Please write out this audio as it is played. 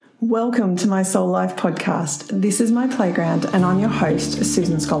Welcome to my Soul Life podcast. This is my playground and I'm your host,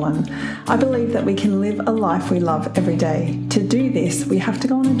 Susan Scollin. I believe that we can live a life we love every day. To do this, we have to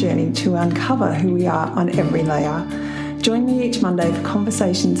go on a journey to uncover who we are on every layer. Join me each Monday for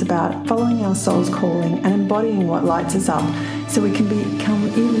conversations about following our soul's calling and embodying what lights us up so we can become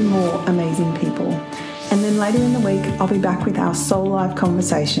even more amazing people. And then later in the week, I'll be back with our Soul Life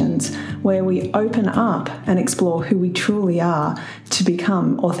conversations where we open up and explore who we truly are to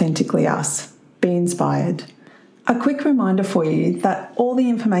become authentically us. Be inspired. A quick reminder for you that all the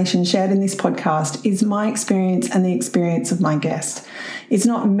information shared in this podcast is my experience and the experience of my guest. It's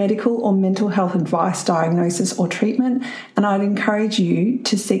not medical or mental health advice, diagnosis, or treatment, and I'd encourage you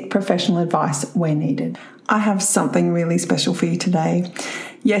to seek professional advice where needed. I have something really special for you today.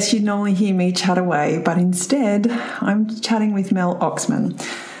 Yes, you'd normally hear me chat away, but instead I'm chatting with Mel Oxman.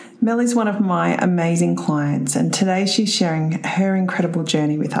 Mel is one of my amazing clients, and today she's sharing her incredible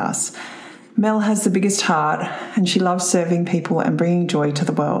journey with us. Mel has the biggest heart, and she loves serving people and bringing joy to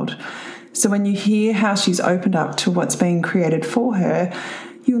the world. So when you hear how she's opened up to what's being created for her,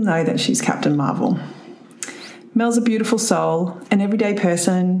 you'll know that she's Captain Marvel. Mel's a beautiful soul, an everyday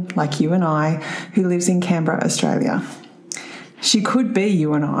person like you and I who lives in Canberra, Australia. She could be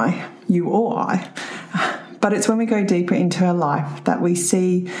you and I, you or I, but it's when we go deeper into her life that we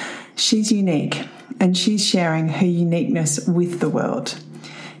see she's unique and she's sharing her uniqueness with the world.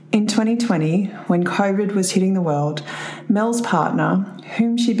 In 2020, when COVID was hitting the world, Mel's partner,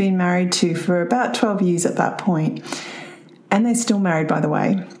 whom she'd been married to for about 12 years at that point, and they're still married by the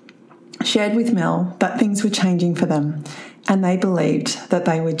way, shared with Mel that things were changing for them and they believed that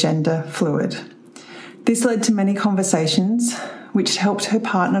they were gender fluid. This led to many conversations which helped her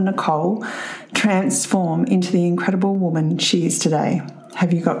partner Nicole transform into the incredible woman she is today.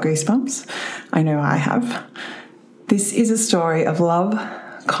 Have you got goosebumps? I know I have. This is a story of love,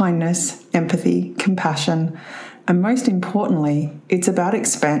 kindness, empathy, compassion, and most importantly, it's about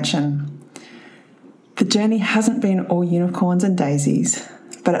expansion. The journey hasn't been all unicorns and daisies,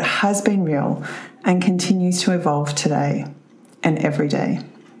 but it has been real and continues to evolve today and every day.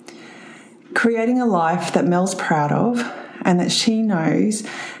 Creating a life that Mel's proud of and that she knows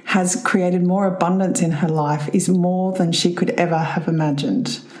has created more abundance in her life is more than she could ever have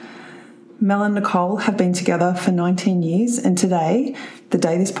imagined. Mel and Nicole have been together for 19 years, and today, the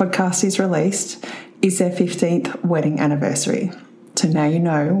day this podcast is released, is their 15th wedding anniversary. So now you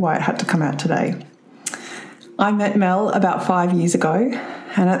know why it had to come out today. I met Mel about 5 years ago,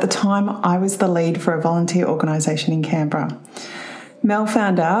 and at the time I was the lead for a volunteer organisation in Canberra. Mel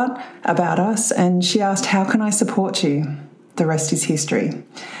found out about us and she asked, "How can I support you?" The rest is history.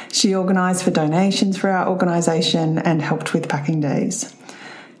 She organised for donations for our organisation and helped with packing days.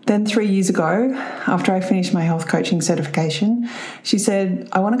 Then 3 years ago, after I finished my health coaching certification, she said,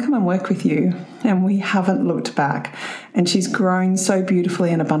 "I want to come and work with you." And we haven't looked back. And she's grown so beautifully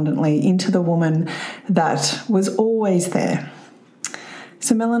and abundantly into the woman that was always there.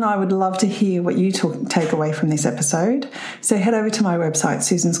 So Mel and I would love to hear what you take away from this episode. So head over to my website,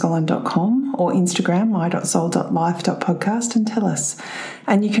 susanscollin.com, or Instagram, my.soul.life.podcast, and tell us.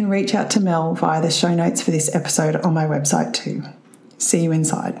 And you can reach out to Mel via the show notes for this episode on my website too. See you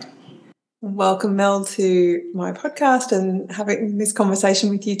inside. Welcome, Mel, to my podcast and having this conversation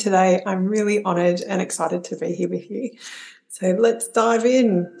with you today. I'm really honoured and excited to be here with you. So let's dive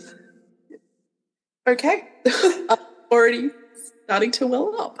in. Okay. I'm already starting to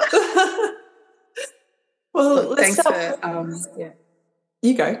well up. Well, thanks for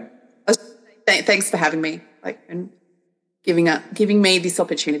You go. Thanks for having me, and giving me this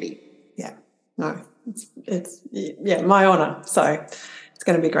opportunity. Yeah. No. It's my honour. So it's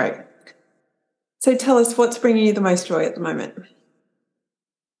going to be great. So tell us, what's bringing you the most joy at the moment?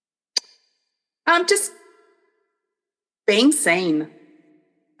 Just being seen,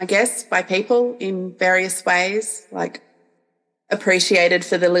 I guess, by people in various ways, appreciated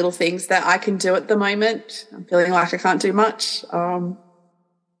for the little things that I can do at the moment. I'm feeling like I can't do much. I'm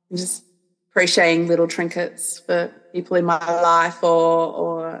just appreciating little trinkets for people in my life,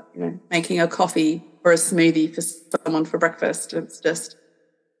 or making a coffee or a smoothie for someone for breakfast. It's just,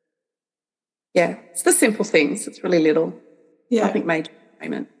 it's the simple things. It's really little. Yeah. Nothing major at the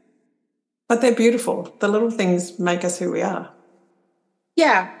moment. But they're beautiful. The little things make us who we are.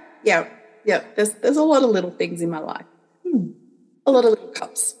 Yeah. There's a lot of little things in my life. A lot of little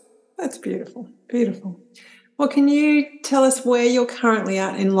cups. That's beautiful. Beautiful. Well, can you tell us where you're currently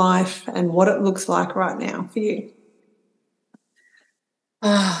at in life and what it looks like right now for you?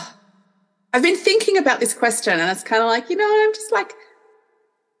 I've been thinking about this question, and it's kind of I'm just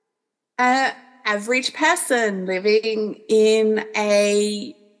an average person living in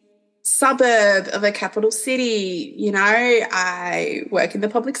a suburb of a capital city. You know, I work in the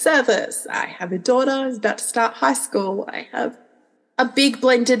public service. I have a daughter who's about to start high school. I have a big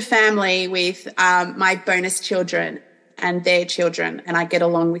blended family with my bonus children and their children, and I get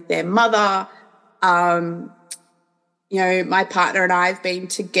along with their mother. You know, my partner and I have been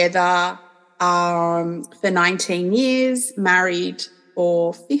together for 19 years, married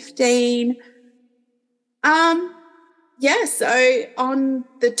for 15. Yeah, so on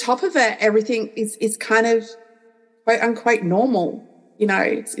the top of it, everything is kind of quote unquote normal. You know,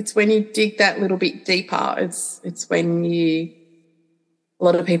 it's when you dig that little bit deeper, it's when a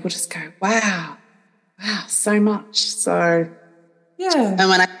lot of people just go, wow, so much. So Yeah. and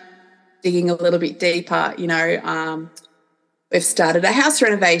when I'm digging a little bit deeper, you know, we've started a house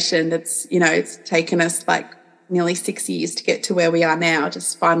renovation that's, you know, it's taken us like nearly 6 years to get to where we are now,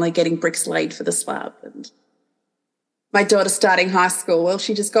 just finally getting bricks laid for the slab. And my daughter starting high school, well,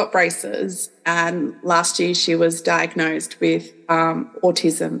 she just got braces, and last year she was diagnosed with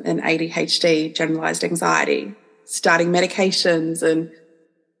autism and ADHD, generalised anxiety, starting medications and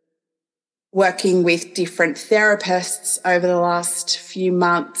working with different therapists over the last few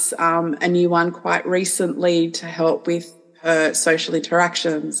months, a new one quite recently to help with her social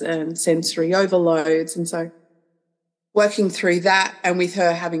interactions and sensory overloads. And so working through that, and with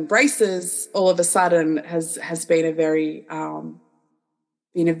her having braces, all of a sudden has been a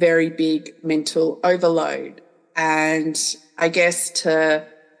very big mental overload. And I guess to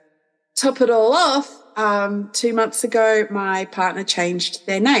top it all off, 2 months ago, my partner changed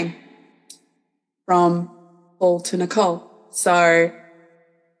their name from Paul to Nicole. So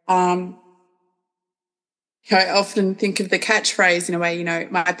I often think of the catchphrase in a way, you know,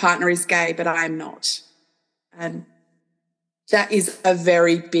 my partner is gay, but I am not. And that is a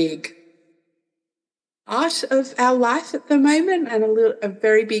very big part of our life at the moment, and a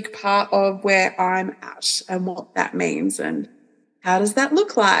very big part of where I'm at and what that means and how does that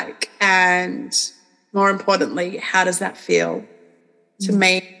look like, and more importantly, how does that feel to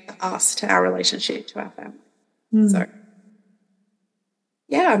me, to us, to our relationship, to our family. So,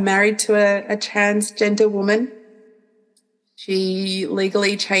 yeah, I'm married to a transgender woman. She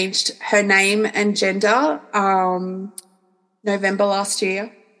legally changed her name and gender November last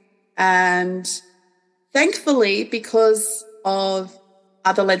year, and thankfully, because of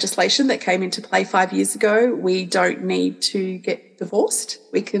other legislation that came into play 5 years ago, we don't need to get divorced.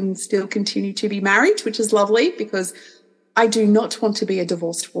 We can still continue to be married, which is lovely, because I do not want to be a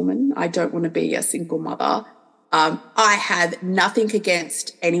divorced woman. I don't want to be a single mother. I have nothing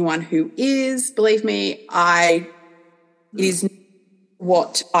against anyone who is. Believe me, it is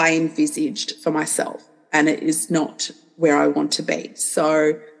what I envisaged for myself, and it is not where I want to be.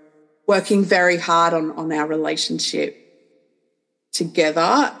 So working very hard on our relationship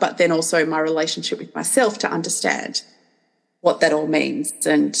together, but then also my relationship with myself to understand what that all means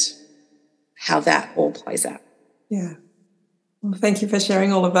and how that all plays out. Yeah. Well, thank you for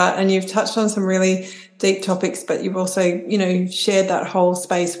sharing all of that. And you've touched on some really deep topics, but you've also, you know, shared that whole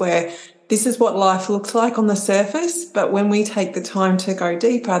space where this is what life looks like on the surface, but when we take the time to go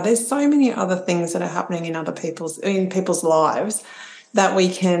deeper, there's so many other things that are happening in people's lives that we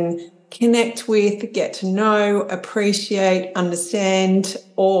can connect with, get to know, appreciate, understand,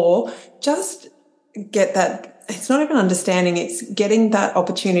 or just get that. It's not even understanding, it's getting that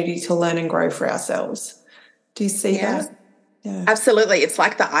opportunity to learn and grow for ourselves. Do you see that? Yeah. Absolutely. It's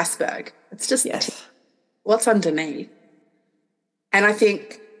like the iceberg. It's just what's underneath. And I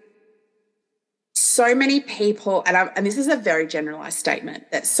think so many people, and this is a very generalized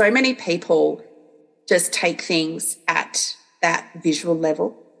statement, that so many people just take things at that visual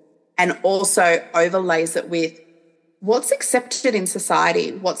level and also overlays it with what's accepted in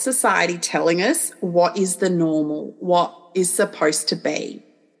society, what's society telling us, what is the normal, what is supposed to be.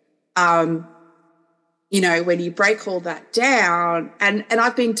 You know, when you break all that down, and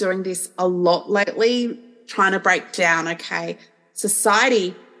I've been doing this a lot lately, trying to break down, okay,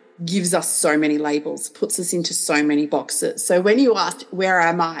 society gives us so many labels, puts us into so many boxes. So when you ask, where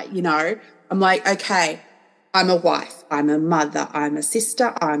am I, you know, I'm like, okay, I'm a wife, I'm a mother, I'm a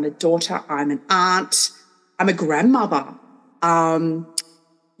sister, I'm a daughter, I'm an aunt, I'm a grandmother,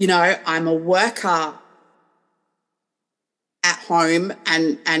 you know, I'm a worker at home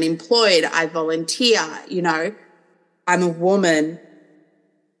and employed, I volunteer, you know, I'm a woman.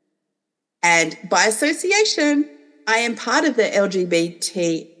 And by association, I am part of the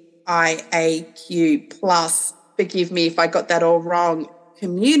LGBTIAQ plus, forgive me if I got that all wrong,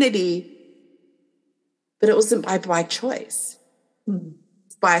 community, but it wasn't by choice.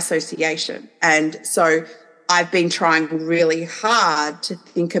 It's by association. And so I've been trying really hard to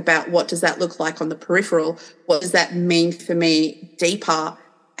think about what does that look like on the peripheral? What does that mean for me deeper?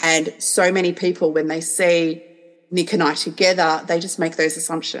 And so many people, when they see Nick and I together, they just make those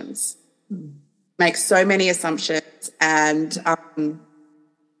assumptions, make so many assumptions. And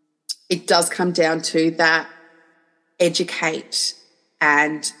it does come down to that educate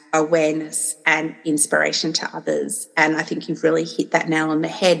and awareness and inspiration to others. And I think you've really hit that nail on the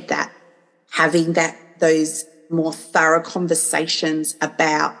head, that having those more thorough conversations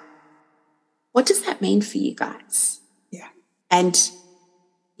about what does that mean for you guys? Yeah. And,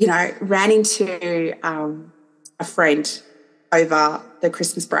 ran into a friend over the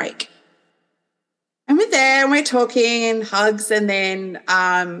Christmas break. And we're there and we're talking and hugs. And then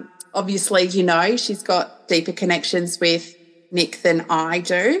obviously, she's got deeper connections with Nick than I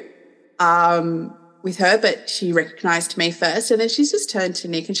do with her, but she recognised me first. And then she's just turned to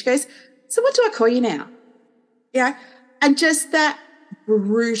Nick and she goes, so what do I call you now? And just that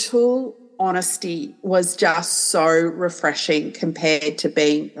brutal honesty was just so refreshing compared to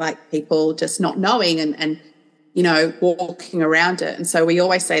being like people just not knowing and walking around it. And so we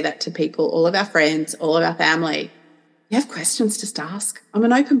always say that to people, all of our friends, all of our family. You have questions, just ask. I'm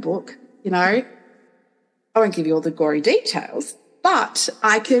an open book, I won't give you all the gory details, but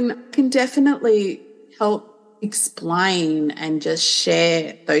I can definitely help explain and just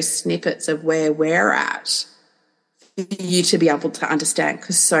share those snippets of where we're at for you to be able to understand,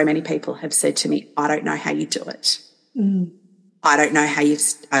 because so many people have said to me, I don't know how you do it. I don't know how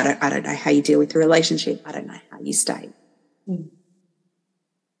I don't know how you deal with the relationship. I don't know how you stay.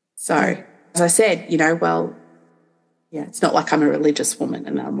 So as I said, it's not like I'm a religious woman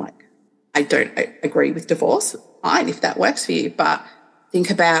and I'm like, I don't agree with divorce. Fine, if that works for you, but think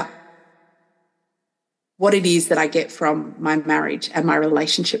about what it is that I get from my marriage and my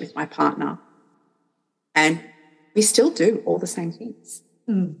relationship with my partner. And we still do all the same things.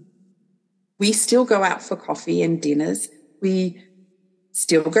 We still go out for coffee and dinners. We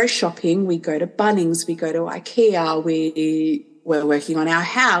still go shopping. We go to Bunnings. We go to IKEA. We're working on our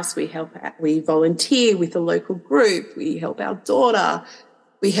house. We volunteer with a local group. We help our daughter.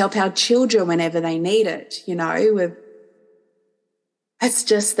 We help our children whenever they need it. It's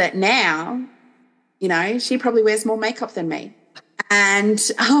just that now, she probably wears more makeup than me. And,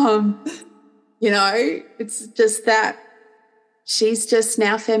 it's just that she's just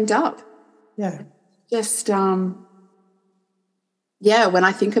now femmed up. Yeah. Just, when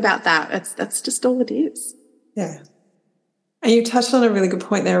I think about that, that's just all it is. Yeah. And you touched on a really good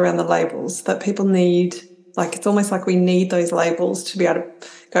point there around the labels that people need. Like, it's almost like we need those labels to be able to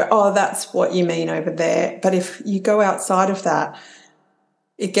go, oh, that's what you mean over there. But if you go outside of that,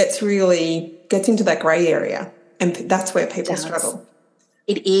 it gets into that grey area, and that's where people struggle.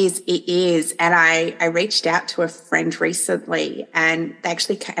 It is. And I reached out to a friend recently, and they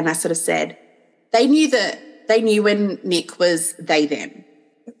actually, and I sort of said, they knew when Nick was they, them.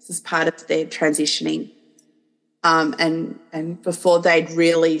 This is part of their transitioning. And before they'd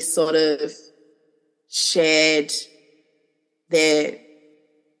really sort of shared their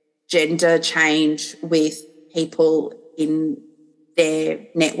gender change with people in their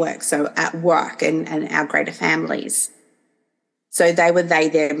network, so at work and our greater families. So they were they,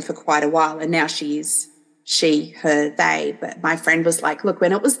 them for quite a while, and now she's she, her, they. But my friend was like, look,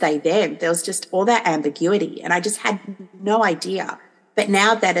 when it was they, them, there was just all that ambiguity, and I just had no idea. But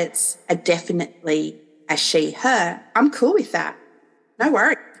now that it's definitely a she, her, I'm cool with that. No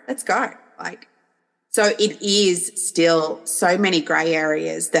worries. Let's go. So it is still so many grey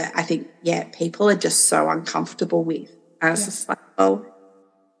areas that I think, people are just so uncomfortable with. And it's just like,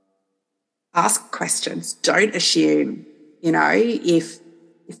 ask questions. Don't assume, if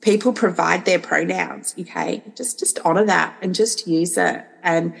people provide their pronouns, okay, just honour that and just use it.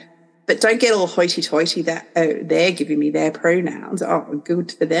 But don't get all hoity-toity that, oh, they're giving me their pronouns. Oh,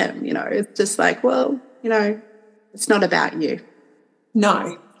 good for them, It's just like, well, it's not about you.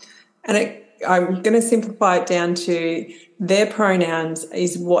 No. And I'm going to simplify it down to their pronouns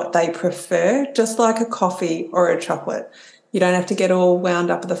is what they prefer, just like a coffee or a chocolate. You don't have to get all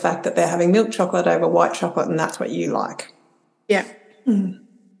wound up with the fact that they're having milk chocolate over white chocolate and that's what you like. Yeah. Yeah,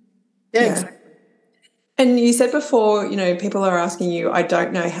 exactly. And you said before, people are asking you, I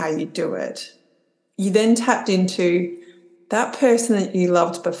don't know how you do it. You then tapped into that person that you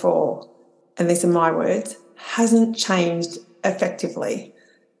loved before, and these are my words, hasn't changed effectively,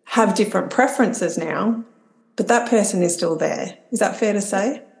 have different preferences now, but that person is still there. Is that fair to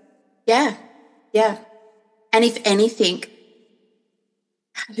say? Yeah. And if anything,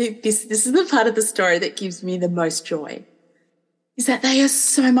 this is the part of the story that gives me the most joy, is that they are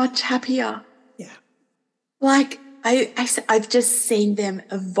so much happier. Yeah. Like I've just seen them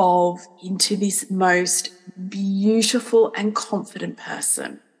evolve into this most beautiful and confident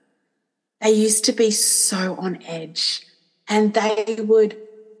person. They used to be so on edge, and they would,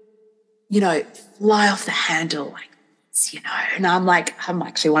 fly off the handle like this, and I'm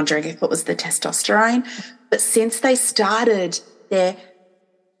actually wondering if it was the testosterone. But since they started their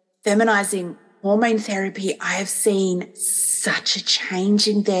feminizing hormone therapy, I have seen such a change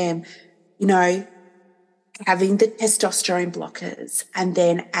in them, having the testosterone blockers and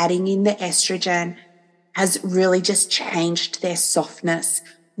then adding in the estrogen has really just changed their softness,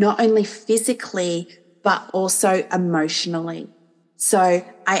 not only physically, but also emotionally. So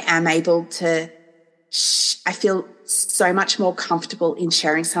I am able to, I feel so much more comfortable in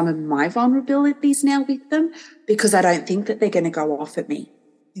sharing some of my vulnerabilities now with them because I don't think that they're going to go off at me.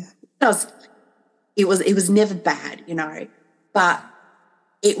 Yeah. It was never bad, but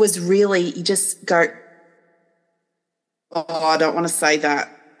it was really, you just go, oh, I don't want to say that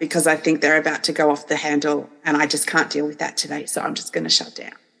because I think they're about to go off the handle and I just can't deal with that today. So I'm just going to shut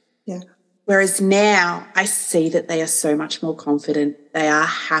down. Yeah. Whereas now I see that they are so much more confident. They are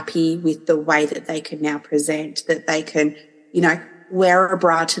happy with the way that they can now present, that they can, wear a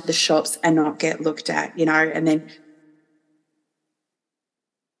bra to the shops and not get looked at, and then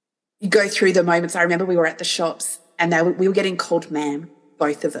you go through the moments. I remember we were at the shops and we were getting called ma'am,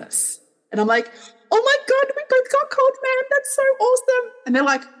 both of us. And I'm like, oh my God, we both got called ma'am. That's so awesome. And they're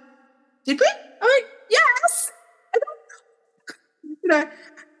like, did we? I'm like, yes.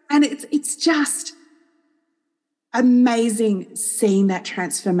 And it's just amazing seeing that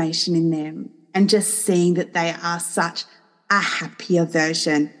transformation in them and just seeing that they are such a happier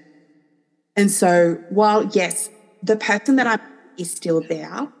version. And so while, yes, the person that I'm is still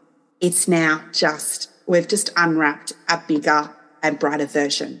there, it's now we've just unwrapped a bigger and brighter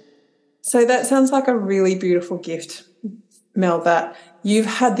version. So that sounds like a really beautiful gift, Mel, that you've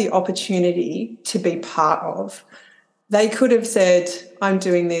had the opportunity to be part of. They could have said, I'm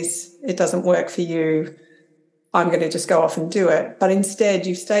doing this, it doesn't work for you, I'm going to just go off and do it. But instead,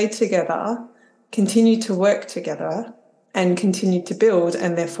 you've stayed together, continued to work together, and continued to build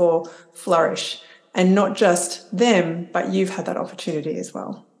and therefore flourish. And not just them, but you've had that opportunity as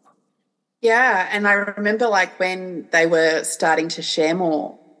well. Yeah, and I remember when they were starting to share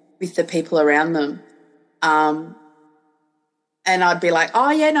more with the people around them, and I'd be like, oh,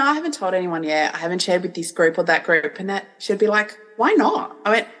 yeah, no, I haven't told anyone yet. I haven't shared with this group or that group. And she'd be like, why not?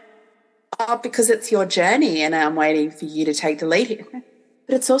 I went, oh, because it's your journey and I'm waiting for you to take the lead here.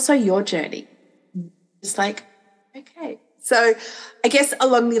 But it's also your journey. It's like, okay. So I guess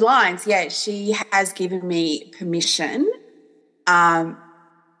along the lines, yeah, she has given me permission to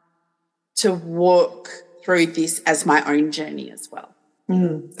walk through this as my own journey as well.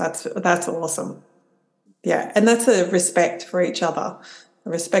 That's awesome. Yeah, and that's a respect for each other, a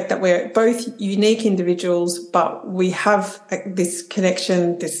respect that we're both unique individuals, but we have this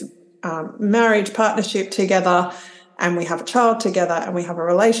connection, this marriage partnership together, and we have a child together, and we have a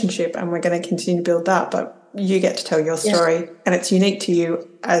relationship, and we're going to continue to build that. But you get to tell your story, and it's unique to you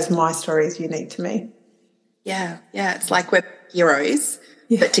as my story is unique to me. Yeah, it's like we're heroes,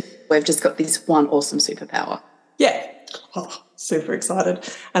 but together we've just got this one awesome superpower. Yeah. Oh, super excited.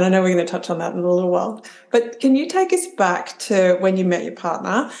 And I know we're going to touch on that in a little while. But can you take us back to when you met your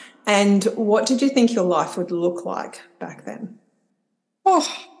partner and what did you think your life would look like back then? Oh,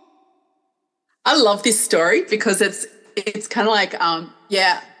 I love this story because it's kind of like,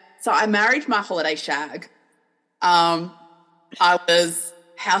 so I married my holiday shag. I was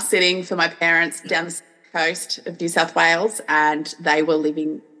house sitting for my parents down the coast of New South Wales and they were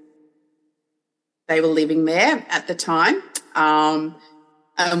living there at the time. And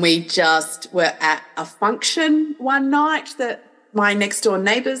we just were at a function one night that my next door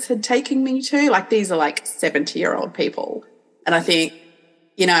neighbours had taken me to. These are 70-year-old people. And I think,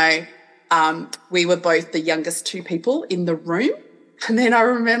 we were both the youngest two people in the room. And then I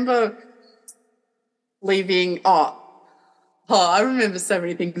remember leaving, I remember so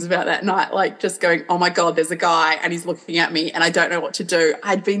many things about that night, just going, oh, my God, there's a guy and he's looking at me and I don't know what to do.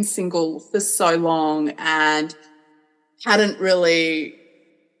 I'd been single for so long and hadn't really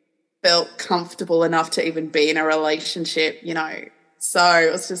felt comfortable enough to even be in a relationship, So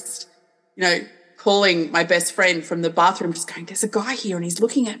it was just, calling my best friend from the bathroom just going, there's a guy here and he's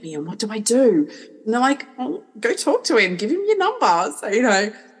looking at me and what do I do? And they're like, oh, go talk to him, give him your number.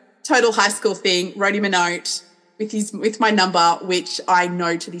 So, total high school thing, wrote him a note with my number, which I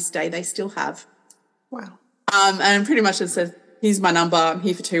know to this day they still have. Wow. And pretty much it says, here's my number, I'm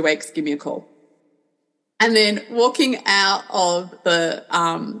here for 2 weeks, give me a call. And then walking out of the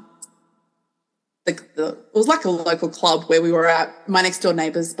it was like a local club where we were at. My next door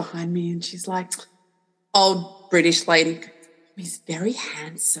neighbour's behind me, and she's like, old British lady, he's very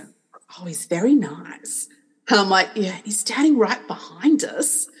handsome. Oh, he's very nice. And I'm like, yeah, he's standing right behind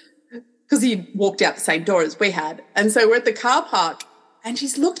us because he walked out the same door as we had. And so we're at the car park, and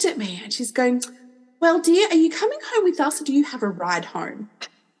she's looked at me and she's going, well, dear, are you coming home with us or do you have a ride home?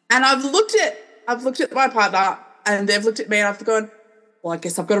 And I've looked at my partner, and they've looked at me, and I've gone, well, I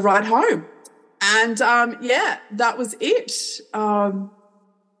guess I've got to ride home. And, that was it.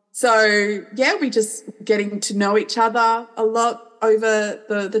 So, we just getting to know each other a lot over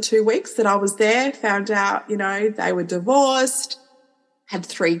the 2 weeks that I was there, found out, they were divorced, had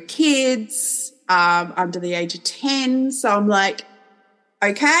 3 kids under the age of 10. So I'm like,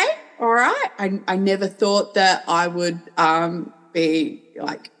 okay, all right. I never thought that I would be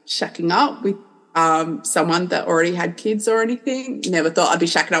like shacking up with someone that already had kids or anything. Never thought I'd be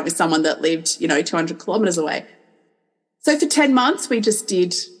shacking up with someone that lived, 200 kilometres away. So for 10 months we just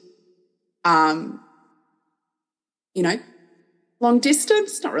did, long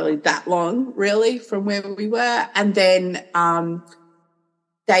distance, not really that long really from where we were. And then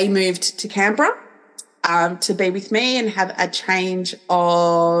they moved to Canberra to be with me and have a change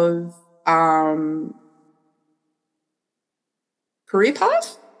of career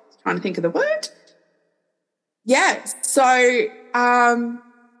path. Trying to think of the word. Yeah. So, it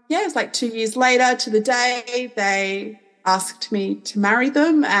was like 2 years later to the day they asked me to marry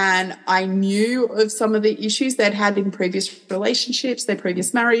them, and I knew of some of the issues they'd had in previous relationships, their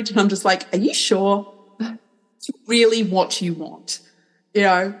previous marriage, and I'm just like, are you sure it's really what you want? And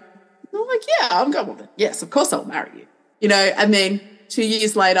I'm like, yeah, I'm going with it. Yes, of course I'll marry you. And then 2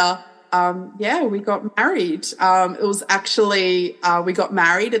 years later, we got married. It was actually we got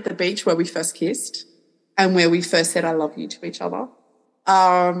married at the beach where we first kissed and where we first said I love you to each other,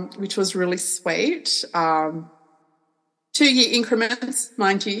 which was really sweet. 2-year increments,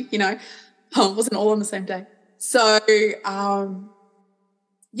 mind you, it wasn't all on the same day. So,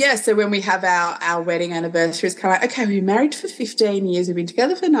 so when we have our wedding anniversary, it's kind of like, okay, we were married for 15 years, we've been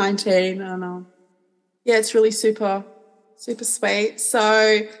together for 19, and it's really super, super sweet.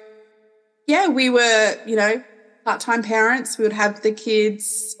 So, we were, part-time parents. We would have the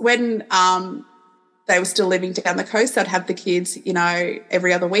kids when they were still living down the coast. I'd have the kids,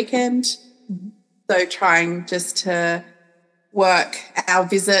 every other weekend. Mm-hmm. So trying just to work our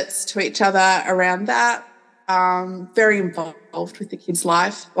visits to each other around that. Very involved with the kids'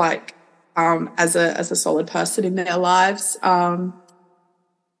 life, like as a solid person in their lives from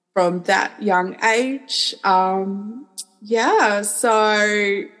that young age.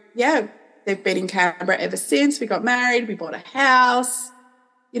 They've been in Canberra ever since. We got married, we bought a house.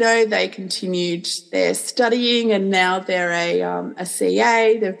 They continued their studying, and now they're a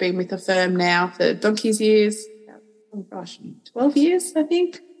CA. They've been with the firm now for donkey's years. Oh, gosh, 12 years, I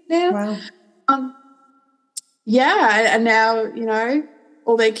think, now. Wow. And now,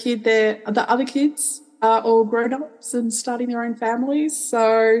 all the other kids are all grown-ups and starting their own families.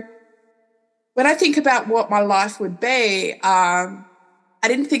 So when I think about what my life would be, I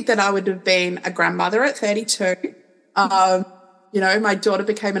didn't think that I would have been a grandmother at 32. My daughter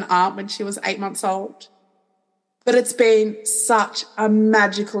became an aunt when she was 8 months old. But it's been such a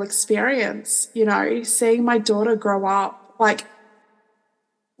magical experience, seeing my daughter grow up, like,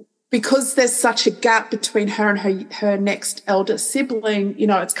 because there's such a gap between her and her next elder sibling,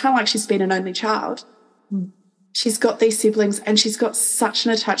 it's kind of like she's been an only child. She's got these siblings and she's got such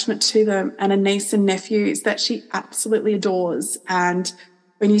an attachment to them, and a niece and nephews that she absolutely adores. And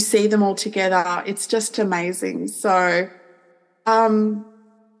when you see them all together, it's just amazing. So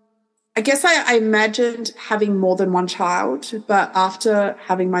I guess I imagined having more than one child, but after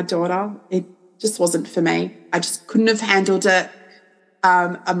having my daughter, it just wasn't for me. I just couldn't have handled it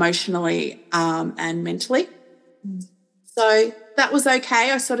emotionally and mentally. So that was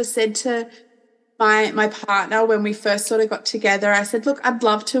okay. I sort of said to my partner when we first sort of got together, I said, look, I'd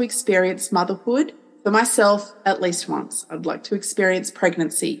love to experience motherhood for myself at least once. I'd like to experience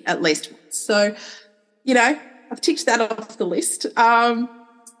pregnancy at least once. So, I've ticked that off the list.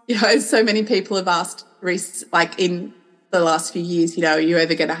 So many people have asked, like in the last few years, are you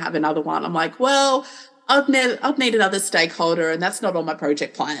ever going to have another one? I'm like, well, I'd need another stakeholder, and that's not on my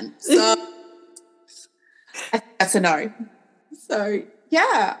project plan. So I think that's a no. So,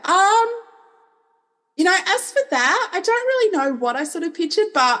 as for that, I don't really know what I sort of pictured,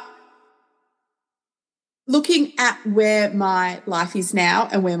 but looking at where my life is now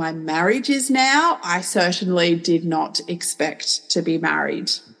and where my marriage is now, I certainly did not expect to be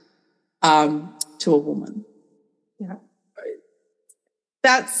married to a woman. Yeah.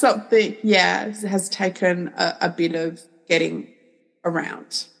 that's something, has taken a bit of getting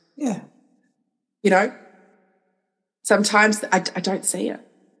around. Yeah. Sometimes I don't see it.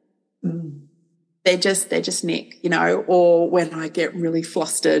 Mm. They're just Nick, or when I get really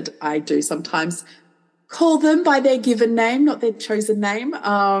flustered, I do sometimes call them by their given name, not their chosen name.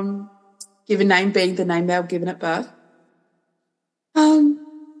 Given name being the name they were given at birth.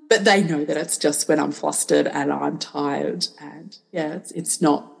 But they know that it's just when I'm flustered and I'm tired, and it's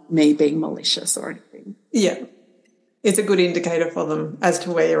not me being malicious or anything. Yeah. It's a good indicator for them as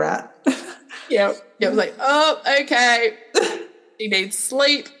to where you're at. Yeah. It was like, oh, okay. She needs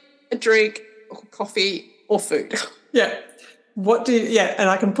sleep, a drink, or coffee, or food. Yeah. And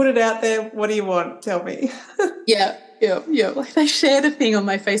I can put it out there. What do you want? Tell me. Yeah. Like they shared a thing on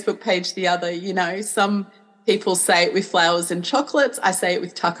my Facebook page the other, some people say it with flowers and chocolates. I say it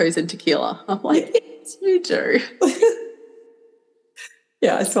with tacos and tequila. I'm like, yes, you do.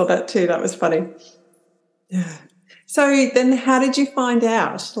 Yeah, I saw that too. That was funny. Yeah. So then how did you find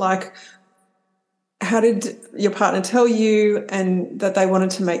out? Like, how did your partner tell you and that they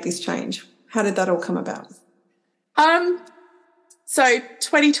wanted to make this change? How did that all come about? So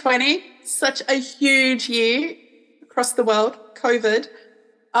 2020, such a huge year across the world, COVID.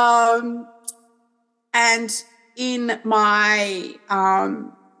 And in my,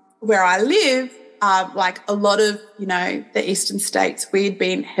 where I live, like a lot of, the eastern states, we'd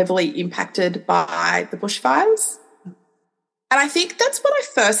been heavily impacted by the bushfires. And I think that's when I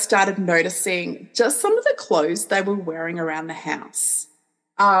first started noticing just some of the clothes they were wearing around the house.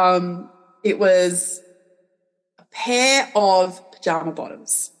 It was a pair of pajama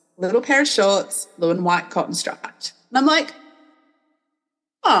bottoms, a little pair of shorts, blue and white cotton striped. And I'm like,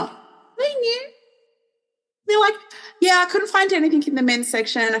 oh, they knew. They're like, yeah, I couldn't find anything in the men's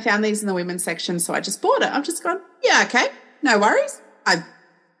section. I found these in the women's section, so I just bought it. I've just gone, yeah, okay, no worries. I've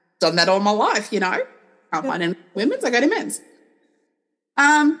done that all my life, Can't find any women's, I go to men's.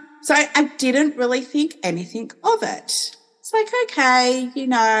 So I didn't really think anything of it. It's like, okay,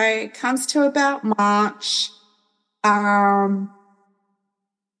 it comes to about March. And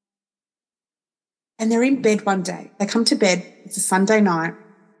they're in bed one day. They come to bed, it's a Sunday night,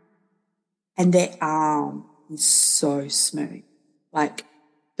 and their arm is so smooth, like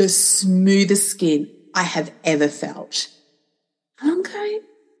the smoothest skin I have ever felt. And I'm going,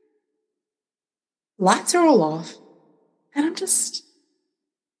 lights are all off, and I'm just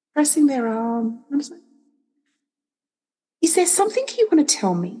pressing their arm. I'm just like, is there something you want to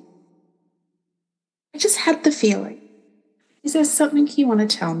tell me? I just had the feeling. Is there something you want to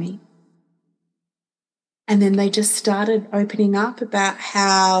tell me? And then they just started opening up about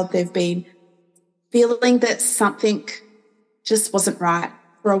how they've been feeling that something just wasn't right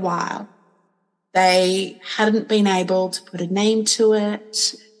for a while. They hadn't been able to put a name to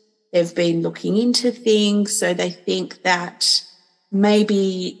it. They've been looking into things, so they think that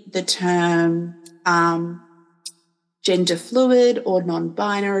maybe the term gender fluid or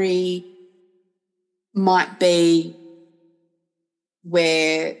non-binary might be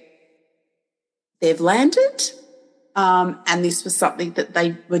where they've landed, and this was something that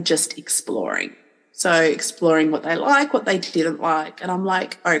they were just exploring. So exploring what they like, what they didn't like, and I'm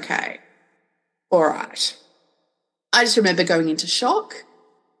like, okay, all right. I just remember going into shock,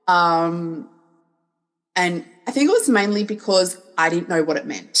 and I think it was mainly because I didn't know what it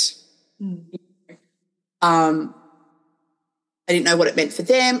meant. I didn't know what it meant for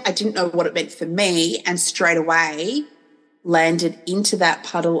them. I didn't know what it meant for me, and straight away landed into that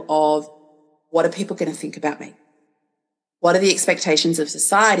puddle of, what are people going to think about me? What are the expectations of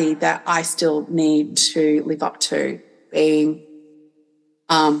society that I still need to live up to, being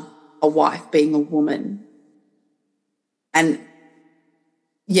a wife, being a woman? And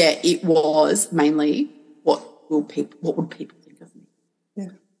yeah, it was mainly what would people think of me?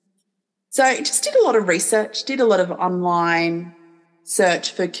 Yeah. So I just did a lot of research, did a lot of online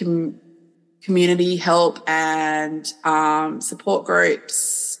search for community help and support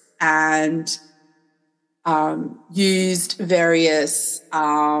groups, and used various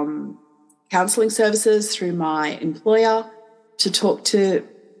counselling services through my employer to talk to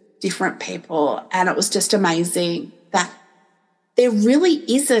different people. And it was just amazing that there really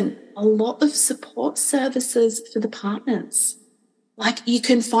isn't a lot of support services for the partners. Like, you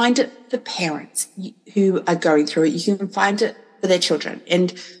can find it for parents who are going through it. You can find it for their children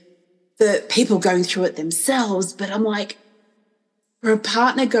and the people going through it themselves. But I'm like, for a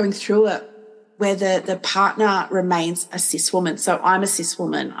partner going through it, where the partner remains a cis woman. So I'm a cis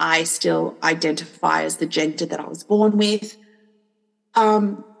woman. I still identify as the gender that I was born with.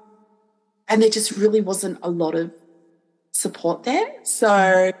 And there just really wasn't a lot of support there.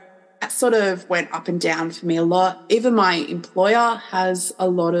 So that sort of went up and down for me a lot. Even my employer has a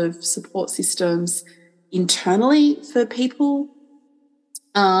lot of support systems internally for people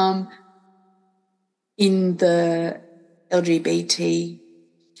in the LGBT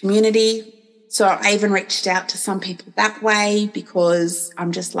community. So I even reached out to some people that way because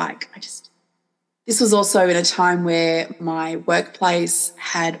I'm just like, this was also in a time where my workplace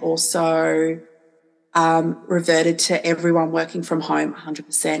had also reverted to everyone working from home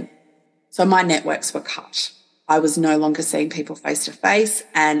 100%. So my networks were cut. I was no longer seeing people face to face,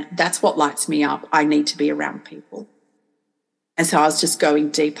 and that's what lights me up. I need to be around people. And so I was just going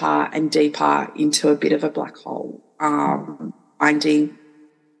deeper and deeper into a bit of a black hole, finding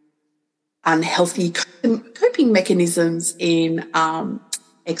unhealthy coping mechanisms in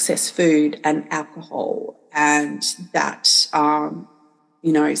excess food and alcohol, and that,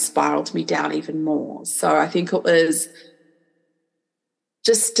 spiraled me down even more. So I think it was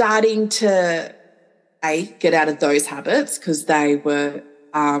just starting to, get out of those habits because they were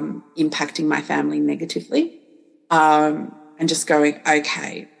impacting my family negatively, and just going,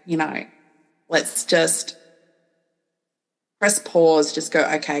 okay, let's just press pause, just go,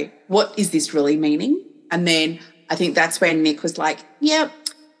 okay, what is this really meaning? And then I think that's when Nick was like, yep.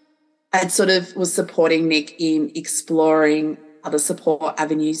 I sort of was supporting Nick in exploring other support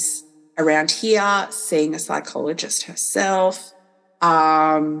avenues around here, seeing a psychologist herself,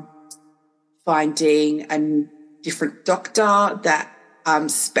 finding a different doctor that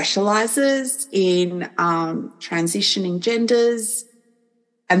specialises in transitioning genders,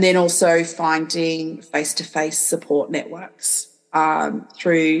 and then also finding face-to-face support networks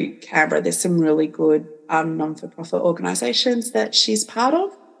through Canberra. There's some really good non-for-profit organisations that she's part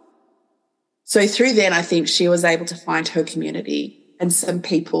of. So through then, I think she was able to find her community and some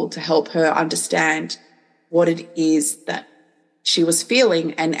people to help her understand what it is that she was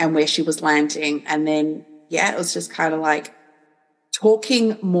feeling and where she was landing. And then, it was just kind of like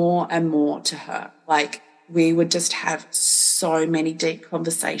talking more and more to her. Like we would just have so many deep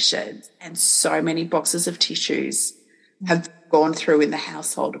conversations, and so many boxes of tissues have gone through in the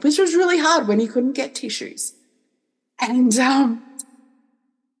household, which was really hard when you couldn't get tissues. And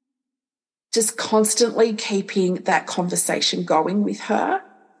just constantly keeping that conversation going with her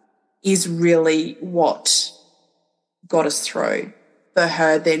is really what got us through, for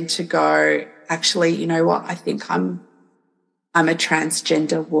her then to go, actually, you know what, I think I'm a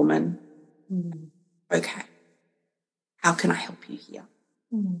transgender woman. Okay. How can I help you here?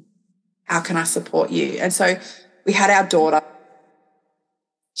 How can I support you? And so we had our daughter.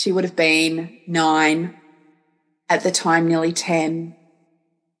 She would have been 9 at the time, nearly 10.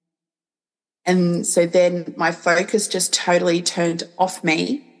 And so then my focus just totally turned off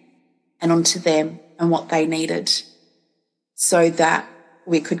me and onto them and what they needed, so that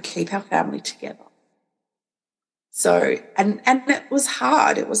we could keep our family together. So, and it was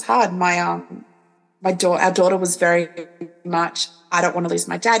hard. It was hard. Our daughter was very much, I don't want to lose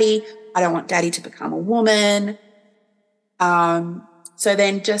my daddy. I don't want daddy to become a woman. So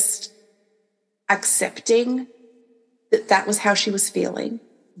then just accepting that was how she was feeling,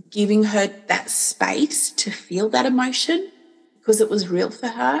 giving her that space to feel that emotion because it was real for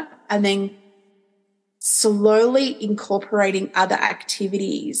her, and then slowly incorporating other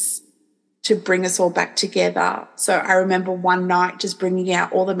activities to bring us all back together. So I remember one night just bringing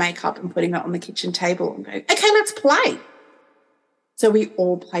out all the makeup and putting it on the kitchen table and going, okay, let's play. So we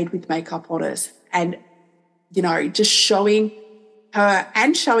all played with makeup on us, and, just showing her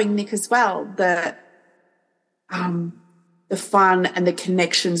and showing Nick as well the fun and the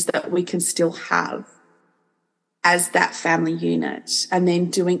connections that we can still have as that family unit, and then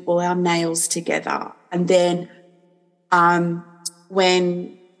doing all our nails together. And then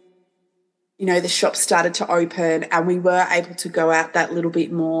when, the shop started to open and we were able to go out that little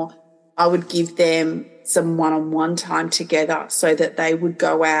bit more, I would give them some one-on-one time together so that they would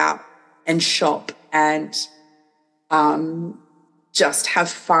go out and shop and just have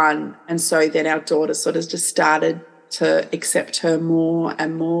fun. And so then our daughter sort of just started to accept her more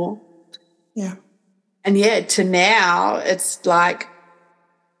and more. Yeah. And to now it's like,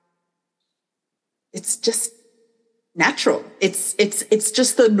 it's just natural. It's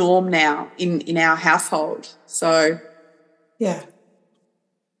just the norm now in our household. So yeah.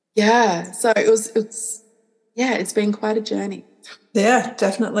 So it's been quite a journey. Yeah,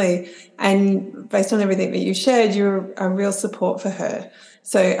 definitely. And based on everything that you shared, you're a real support for her.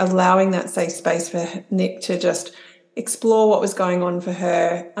 So allowing that safe space for Nick to just explore what was going on for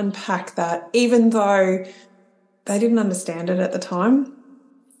her, unpack that, even though they didn't understand it at the time.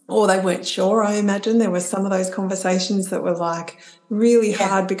 or they weren't sure. I imagine there were some of those conversations that were like really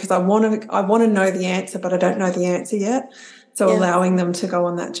hard because I want to know the answer, but I don't know the answer yet. So allowing them to go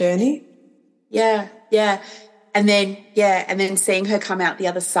on that journey. Yeah, yeah. And then seeing her come out the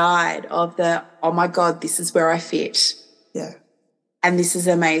other side of the, oh my God, this is where I fit. Yeah. And this is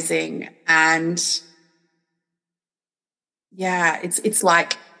amazing. And yeah, it's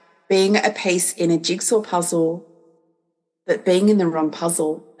like being a piece in a jigsaw puzzle, but being in the wrong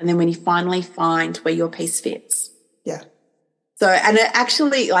puzzle. And then when you finally find where your piece fits. Yeah. So, and it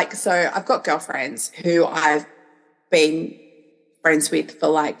actually, like, so I've got girlfriends who I've been friends with for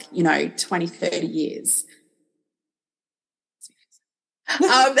 20, 30 years.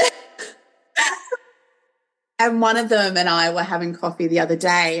 And one of them and I were having coffee the other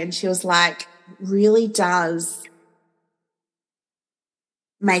day, and she was like, really does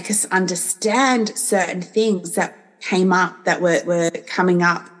make us understand certain things that came up that were coming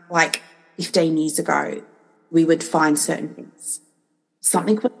up like 15 years ago. We would find certain things.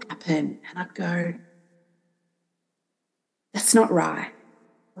 Something would happen and I'd go, that's not right.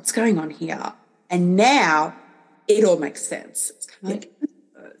 What's going on here? And now it all makes sense. It's kind of like,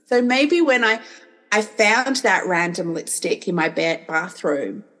 so maybe when I found that random lipstick in my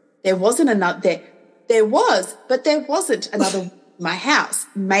bathroom, there wasn't another, there was, but there wasn't another in my house.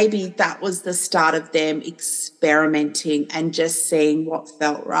 Maybe that was the start of them experimenting and just seeing what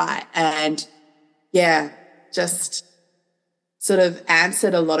felt right. And yeah, just sort of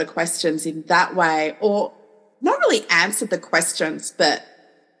answered a lot of questions in that way, or not really answered the questions, but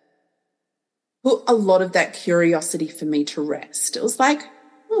put a lot of that curiosity for me to rest. It was like,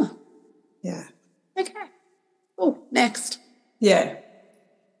 oh, yeah, okay, oh, next. Yeah.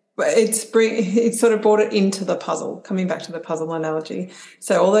 But it sort of brought it into the puzzle, coming back to the puzzle analogy.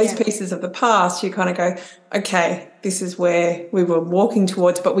 So all those pieces of the past, you kind of go, okay, this is where we were walking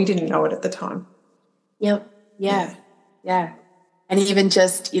towards, but we didn't know it at the time. Yep. Yeah. And even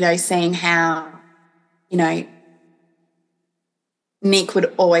just, seeing how, Nick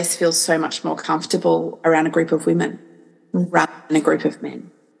would always feel so much more comfortable around a group of women rather than a group of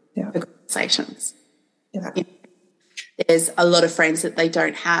men for conversations. Yeah. There's a lot of friends that they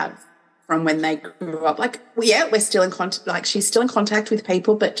don't have from when they grew up. Like, we're still in contact, like she's still in contact with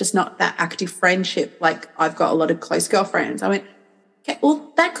people, but just not that active friendship. Like, I've got a lot of close girlfriends. I went, okay,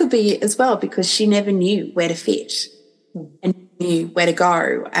 well, that could be it as well, because she never knew where to fit and knew where to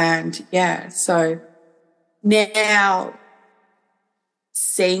go. And so now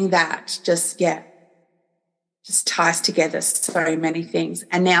seeing that just ties together so many things.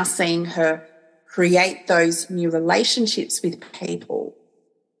 And now seeing her create those new relationships with people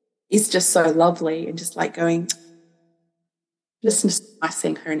is just so lovely, and just like going, just nice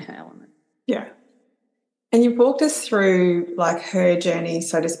seeing her in her element. Yeah. And you've walked us through like her journey,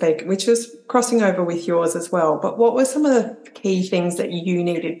 so to speak, which was crossing over with yours as well. But what were some of the key things that you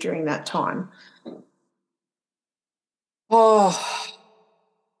needed during that time? Oh,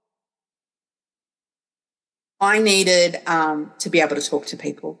 I needed to be able to talk to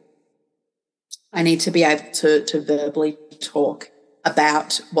people. I need to be able to verbally talk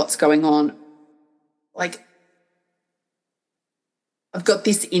about what's going on. Like, I've got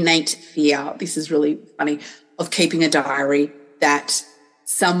this innate fear, this is really funny, of keeping a diary, that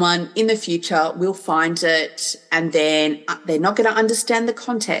someone in the future will find it and then they're not going to understand the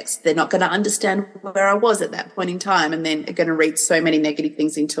context. They're not going to understand where I was at that point in time, and then are going to read so many negative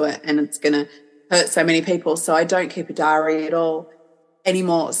things into it, and it's going to hurt so many people. So I don't keep a diary at all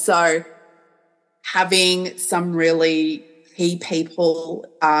anymore. So having some really key people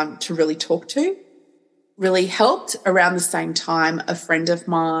to really talk to really helped. Around the same time, a friend of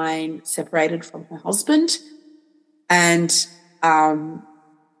mine separated from her husband, and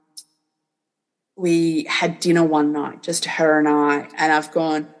we had dinner one night, just her and I, and I've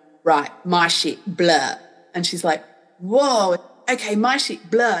gone, right, my shit, blur. And she's like, whoa, okay, my shit,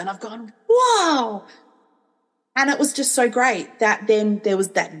 blur. And I've gone, whoa. And it was just so great that then there was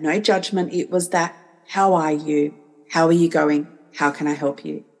that no judgment. It was that, how are you? How are you going? How can I help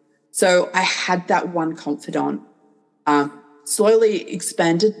you? So I had that one confidant, slowly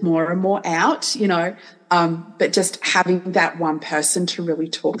expanded more and more out, but just having that one person to really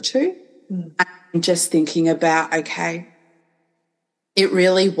talk to and just thinking about, okay, it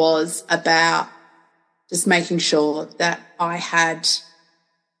really was about just making sure that I had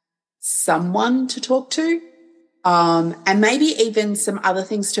someone to talk to, and maybe even some other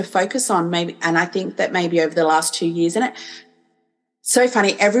things to focus on. Maybe, and I think that maybe over the last 2 years, and it's so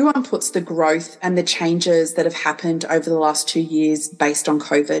funny, everyone puts the growth and the changes that have happened over the last 2 years based on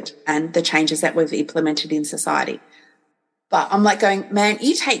COVID and the changes that we've implemented in society. But I'm like going, man,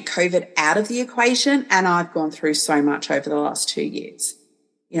 you take COVID out of the equation, and I've gone through so much over the last 2 years,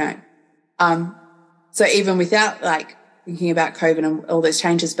 you know. So even without like thinking about COVID and all those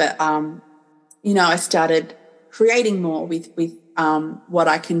changes, but, you know, I started creating more with what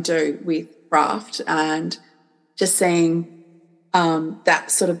I can do with craft, and just seeing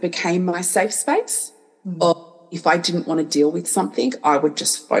that sort of became my safe space. Or if I didn't want to deal with something, I would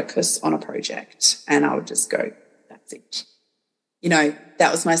just focus on a project and I would just go, that's it. You know,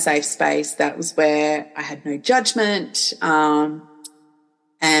 that was my safe space. That was where I had no judgment, and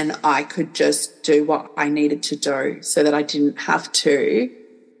I could just do what I needed to do so that I didn't have to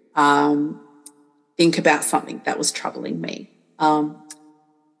think about something that was troubling me.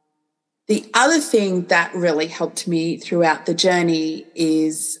 The other thing that really helped me throughout the journey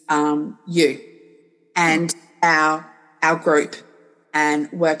is you and our group,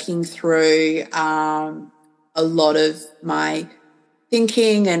 and working through a lot of my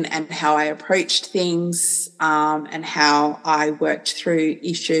thinking and how I approached things, and how I worked through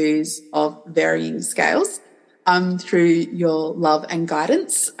issues of varying scales through your love and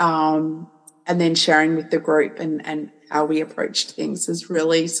guidance, and then sharing with the group and how we approached things has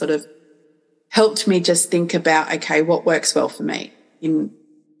really sort of helped me just think about, okay, what works well for me in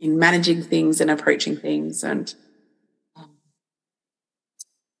managing things and approaching things. And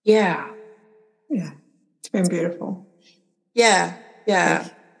yeah, it's been beautiful. Yeah.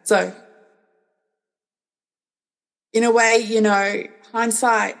 So in a way, you know,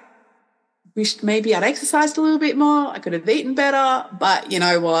 hindsight, wished maybe I'd exercised a little bit more. I could have eaten better, but you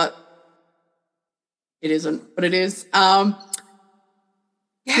know what? It isn't what it is.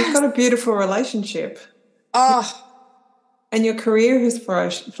 You've got a beautiful relationship. Oh, and your career has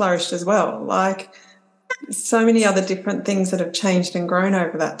flourished as well. Like, so many other different things that have changed and grown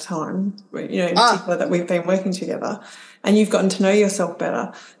over that time, you know, in particular that we've been working together, and you've gotten to know yourself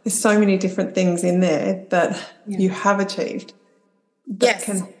better. There's so many different things in there that you have achieved that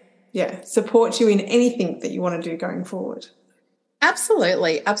can support you in anything that you want to do going forward.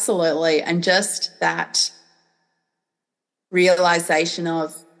 Absolutely. And just that realization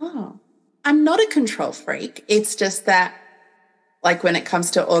of, I'm not a control freak. It's just that, like, when it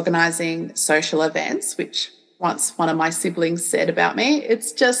comes to organising social events, which once one of my siblings said about me,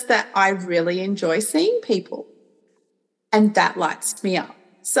 it's just that I really enjoy seeing people, and that lights me up.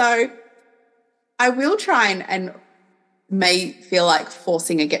 So I will try and may feel like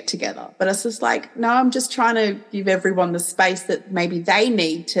forcing a get-together, but it's just like, no, I'm just trying to give everyone the space that maybe they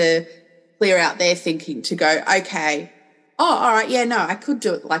need to clear out their thinking to go, okay, all right, yeah, no, I could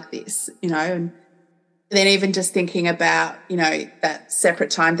do it like this, you know. And then even just thinking about, you know, that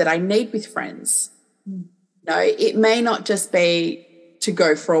separate time that I need with friends. No, it may not just be to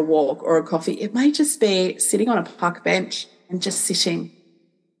go for a walk or a coffee. It may just be sitting on a park bench and just sitting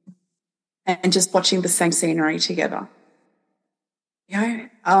and just watching the same scenery together. You know,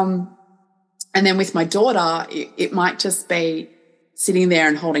 and then with my daughter, it might just be sitting there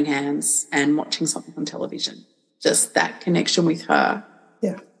and holding hands and watching something on television, just that connection with her.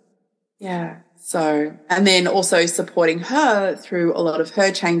 Yeah. So, and then also supporting her through a lot of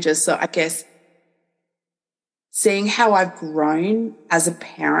her changes. So I guess seeing how I've grown as a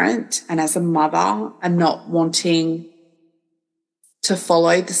parent and as a mother, and not wanting to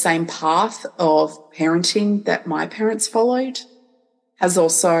follow the same path of parenting that my parents followed, has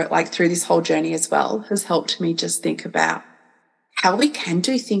also, like, through this whole journey as well, has helped me just think about how we can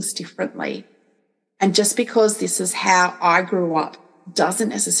do things differently. And just because this is how I grew up doesn't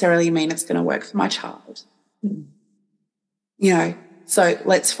necessarily mean it's going to work for my child. You know, so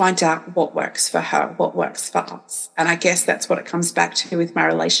let's find out what works for her, what works for us. And I guess that's what it comes back to with my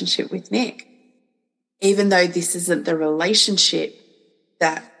relationship with Nick. Even though this isn't the relationship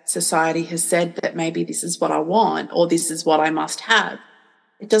that society has said that maybe this is what I want or this is what I must have,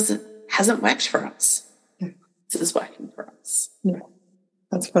 it hasn't worked for us. This is working for us. Yeah,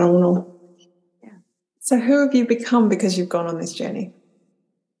 that's phenomenal. Yeah. So who have you become because you've gone on this journey?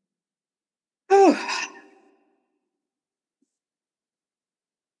 I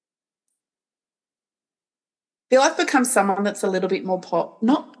feel I've become someone that's a little bit more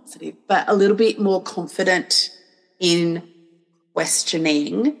not positive, but a little bit more confident in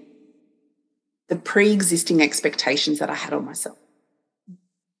questioning the pre-existing expectations that I had on myself.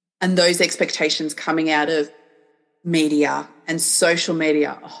 And those expectations coming out of media and social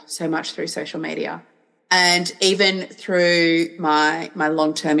media, so much through social media. And even through my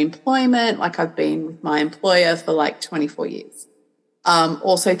long-term employment, like I've been with my employer for like 24 years.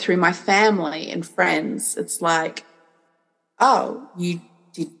 Also through my family and friends, it's like, oh, you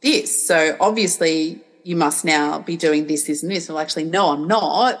did this. So obviously you must now be doing this, this, and this. Well, actually, no, I'm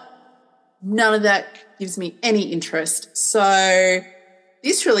not. None of that gives me any interest. So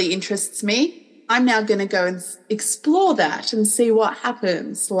this really interests me. I'm now going to go and explore that and see what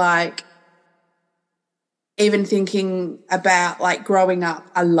happens. Like, even thinking about, like, growing up,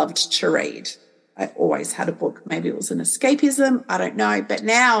 I loved to read. I always had a book. Maybe it was an escapism. I don't know. But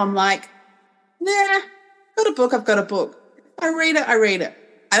now I'm like, nah, got a book, I've got a book. I read it.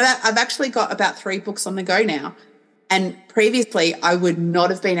 I've actually got about 3 books on the go now. And previously I would not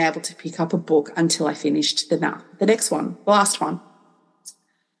have been able to pick up a book until I finished the next one, the last one.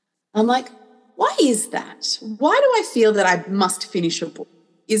 I'm like, why is that? Why do I feel that I must finish a book?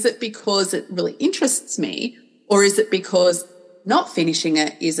 Is it because it really interests me, or is it because not finishing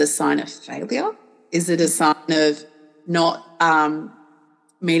it is a sign of failure? Is it a sign of not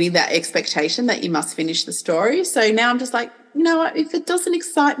meeting that expectation that you must finish the story? So now I'm just like, you know what, if it doesn't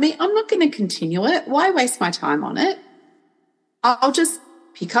excite me, I'm not going to continue it. Why waste my time on it? I'll just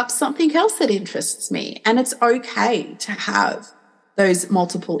pick up something else that interests me. And it's okay to have those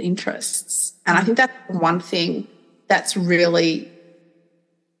multiple interests. And I think that's one thing that's really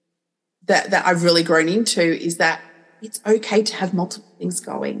that I've really grown into, is that it's okay to have multiple things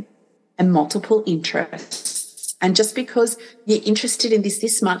going and multiple interests. And just because you're interested in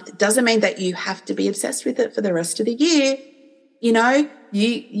this month doesn't mean that you have to be obsessed with it for the rest of the year. You know,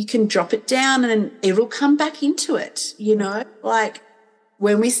 you can drop it down and it'll come back into it, you know. Like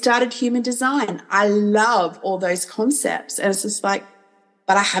when we started human design, I love all those concepts. And it's just like,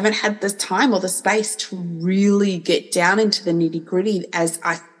 but I haven't had the time or the space to really get down into the nitty gritty as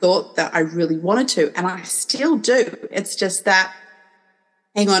I thought that I really wanted to. And I still do. It's just that,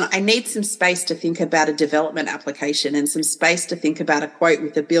 hang on, I need some space to think about a development application and some space to think about a quote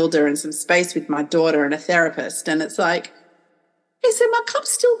with a builder and some space with my daughter and a therapist. And it's like, okay, so my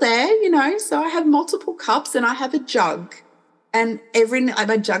cup's still there, you know, so I have multiple cups and I have a jug. And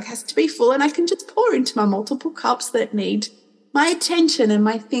my jug has to be full, and I can just pour into my multiple cups that need my attention and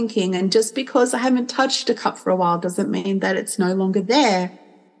my thinking. And just because I haven't touched a cup for a while doesn't mean that it's no longer there.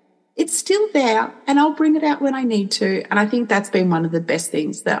 It's still there, and I'll bring it out when I need to. And I think that's been one of the best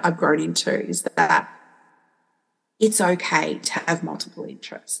things that I've grown into, is that it's okay to have multiple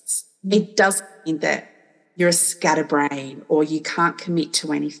interests. It doesn't mean that you're a scatterbrain or you can't commit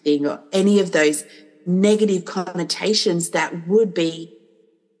to anything or any of those negative connotations that would be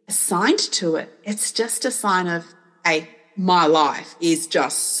assigned to it. It's just a sign of, hey, my life is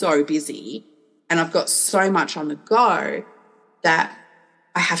just so busy and I've got so much on the go that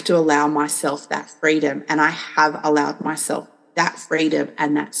I have to allow myself that freedom, and I have allowed myself that freedom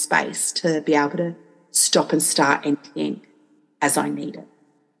and that space to be able to stop and start anything as I need it.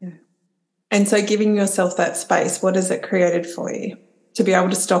 Yeah. And so giving yourself that space, what has it created for you to be able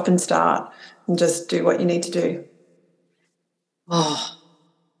to stop and start and just do what you need to do? Oh,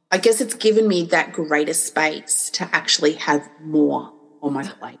 I guess it's given me that greater space to actually have more on my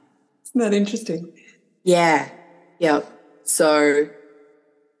plate. Isn't that interesting? Yeah. So,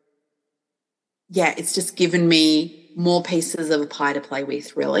 yeah, it's just given me more pieces of a pie to play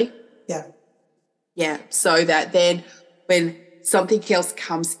with, really. Yeah. Yeah, so that then when something else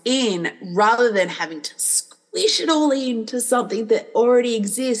comes in, rather than having to squish it all into something that already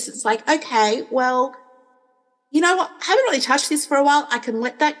exists, it's like, okay, well, you know what, I haven't really touched this for a while. I can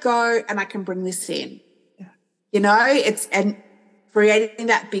let that go and I can bring this in. Yeah. You know, and creating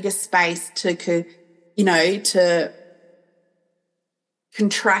that bigger space to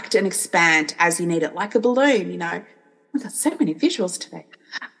contract and expand as you need it, like a balloon, you know. I've got so many visuals today.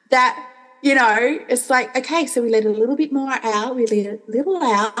 That, you know, it's like, okay, so we let a little bit more out, we let a little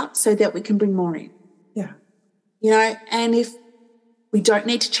out so that we can bring more in. Yeah. You know, and if we don't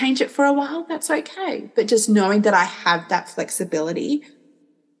need to change it for a while, that's okay. But just knowing that I have that flexibility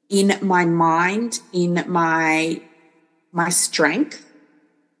in my mind, in my strength,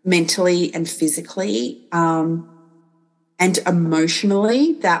 mentally and physically, and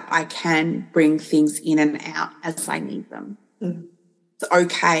emotionally, that I can bring things in and out as I need them. Mm. It's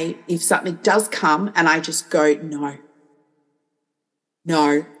okay if something does come and I just go, no,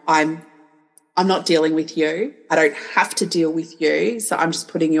 I'm not dealing with you. I don't have to deal with you. So I'm just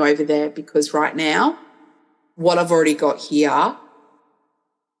putting you over there because right now what I've already got here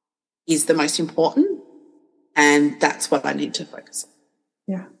is the most important, and that's what I need to focus on.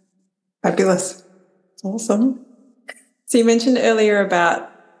 Yeah. Fabulous. Awesome. So you mentioned earlier about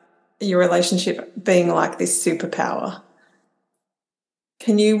your relationship being like this superpower.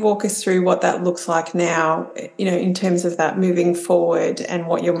 Can you walk us through what that looks like now, you know, in terms of that moving forward and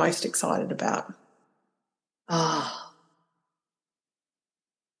what you're most excited about?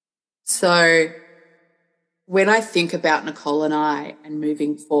 So when I think about Nicole and I and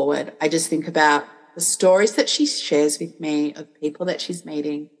moving forward, I just think about the stories that she shares with me of people that she's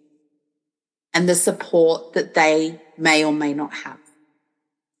meeting and the support that they may or may not have.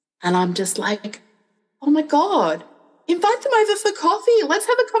 And I'm just like, oh my God, invite them over for coffee. Let's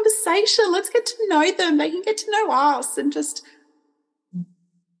have a conversation. Let's get to know them. They can get to know us, and just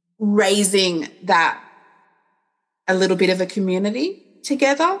raising that a little bit of a community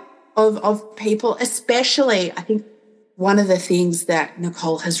together of people, especially I think one of the things that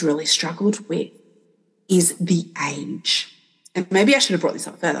Nicole has really struggled with is the age. And maybe I should have brought this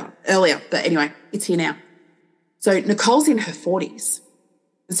up earlier, but anyway, it's here now. So Nicole's in her 40s.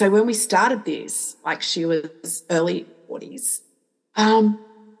 And so when we started this, like, she was early 40s. And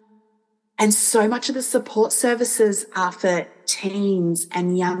so much of the support services are for teens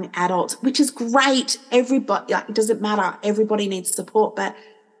and young adults, which is great. Everybody, like, it doesn't matter. Everybody needs support. But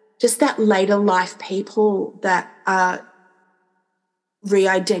just that later life people that are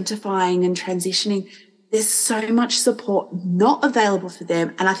re-identifying and transitioning, there's so much support not available for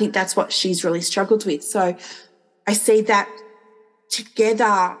them. And I think that's what she's really struggled with. So I see that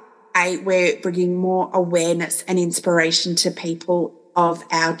together, we're bringing more awareness and inspiration to people of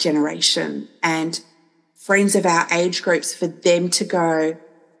our generation and friends of our age groups, for them to go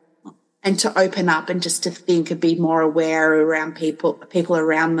and to open up and just to think and be more aware around people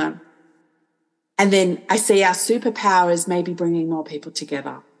around them. And then I see our superpowers maybe bringing more people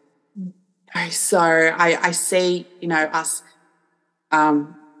together. So I see, us,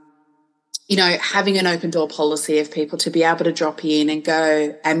 having an open door policy of people to be able to drop in and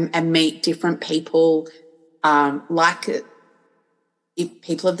go and meet different people,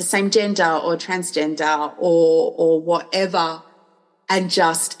 people of the same gender or transgender or whatever, and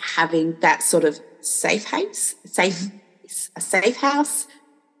just having that sort of safe house,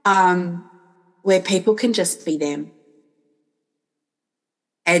 where people can just be them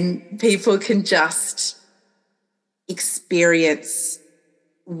and people can just experience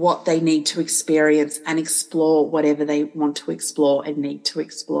what they need to experience and explore whatever they want to explore and need to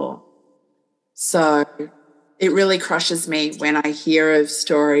explore. So it really crushes me when I hear of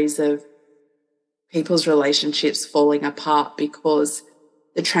stories of people's relationships falling apart because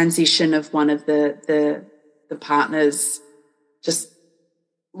the transition of one of the partners just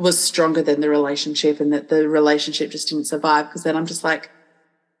was stronger than the relationship, and that the relationship just didn't survive. Because then I'm just like,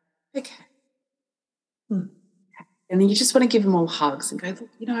 okay. And then you just want to give them all hugs and go,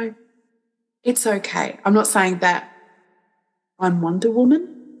 look, it's okay. I'm not saying that I'm Wonder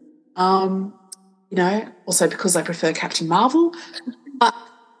Woman, also because I prefer Captain Marvel, but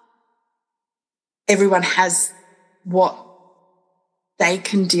everyone has what they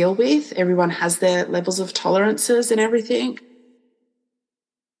can deal with. Everyone has their levels of tolerances and everything.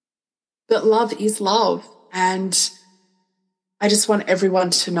 But love is love. And I just want everyone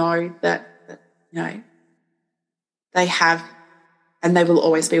to know that they have, and they will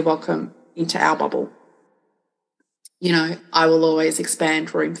always be welcome into our bubble. I will always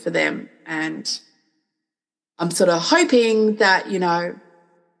expand room for them. And I'm sort of hoping that,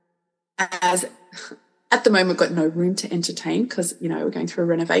 as at the moment got no room to entertain because, we're going through a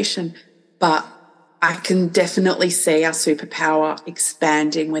renovation, but I can definitely see our superpower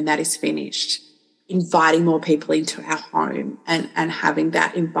expanding when that is finished, inviting more people into our home and having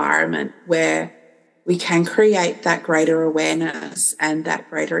that environment where we can create that greater awareness and that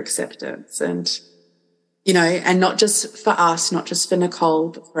greater acceptance. And, and not just for us, not just for Nicole,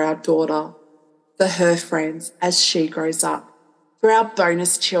 but for our daughter, for her friends as she grows up, for our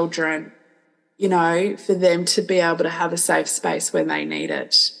bonus children, for them to be able to have a safe space when they need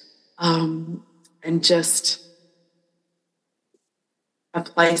it. And just a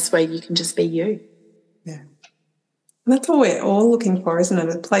place where you can just be you. Yeah. And that's all we're all looking for, isn't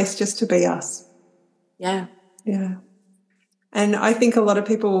it? A place just to be us. Yeah. Yeah. And I think a lot of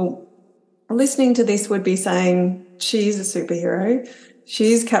people listening to this would be saying, she's a superhero.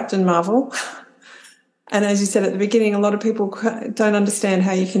 She's Captain Marvel. And as you said at the beginning, a lot of people don't understand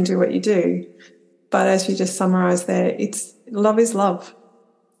how you can do what you do. But as you just summarised there, love is love.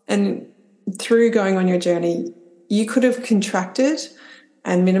 And through going on your journey, you could have contracted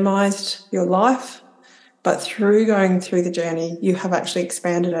and minimised your life, but through going through the journey, you have actually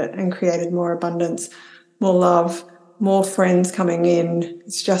expanded it and created more abundance, more love, more friends coming in.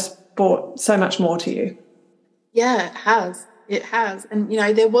 It's just brought so much more to you. Yeah, it has. It has. And,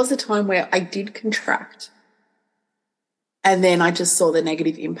 there was a time where I did contract, and then I just saw the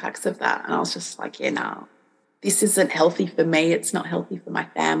negative impacts of that, and I was just like, no, this isn't healthy for me. It's not healthy for my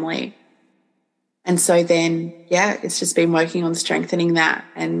family. And so then, it's just been working on strengthening that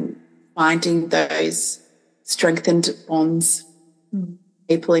and finding those strengthened bonds,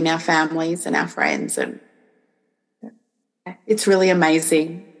 people in our families and our friends. And it's really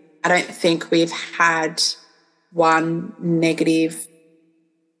amazing. I don't think we've had one negative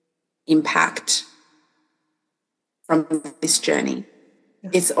impact from this journey.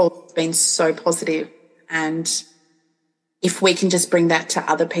 It's all been so positive. And if we can just bring that to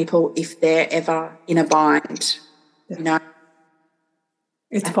other people, if they're ever in a bind, you know.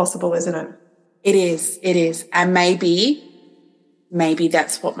 It's possible, isn't it? It is. And maybe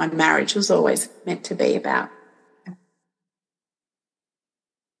that's what my marriage was always meant to be about.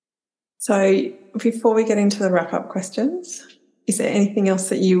 So before we get into the wrap-up questions, is there anything else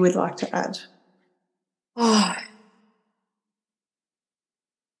that you would like to add? Oh,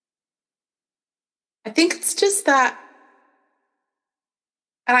 I think it's just that,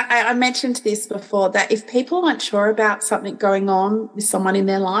 and I mentioned this before, that if people aren't sure about something going on with someone in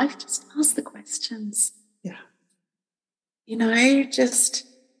their life, just ask the questions. Yeah. You know, just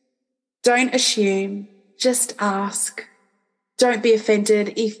don't assume, just ask. Don't be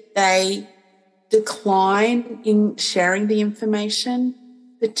offended if they decline in sharing the information,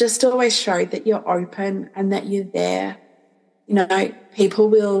 but just always show that you're open and that you're there. You know, people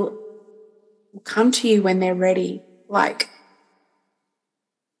will come to you when they're ready. Like,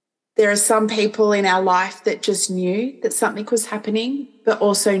 there are some people in our life that just knew that something was happening, but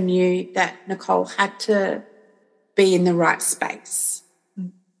also knew that Nicole had to be in the right space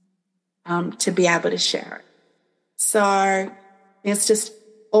to be able to share it. So it's just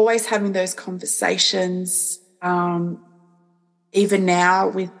always having those conversations, even now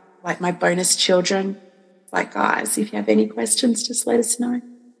with like my bonus children, like, guys, if you have any questions, just let us know.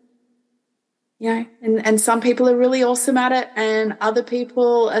 You know, and some people are really awesome at it and other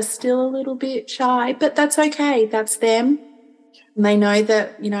people are still a little bit shy, but that's okay. That's them. And they know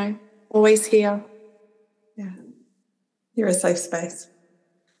that, you know, always here. Yeah. You're a safe space.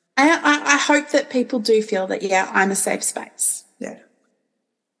 I hope that people do feel that, yeah, I'm a safe space. Yeah.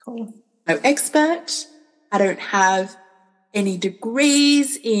 Cool. No expert. I don't have any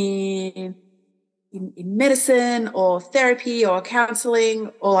degrees in medicine or therapy or counselling.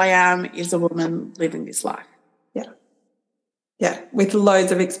 All I am is a woman living this life. Yeah. Yeah, with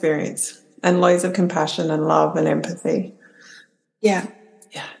loads of experience and loads of compassion and love and empathy. Yeah.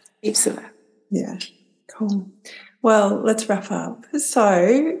 Yeah. Heaps of that. Yeah. Cool. Well, let's wrap up.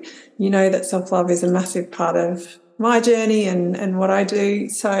 So, you know that self-love is a massive part of my journey and what I do.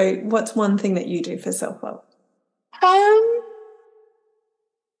 So what's one thing that you do for self-love?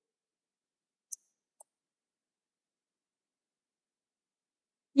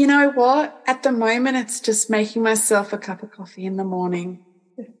 You know what? At the moment, it's just making myself a cup of coffee in the morning,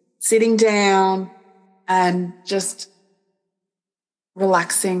 sitting down and just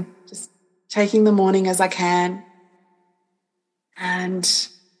relaxing, just taking the morning as I can. And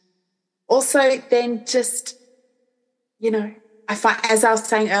also then just, you know, I find, as I was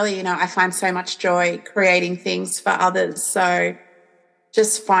saying earlier, you know, I find so much joy creating things for others. So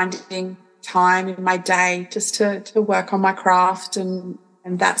just finding time in my day just to work on my craft and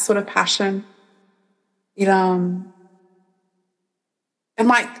that sort of passion. It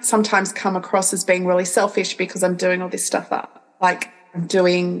might sometimes come across as being really selfish because I'm doing all this stuff up. Like I'm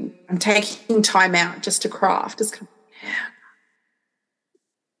taking time out just to craft. Just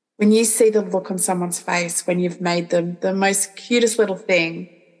when you see the look on someone's face when you've made them the most cutest little thing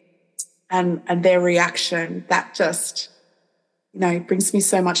and their reaction, that just, you know, brings me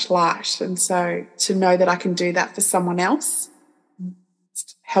so much light. And so to know that I can do that for someone else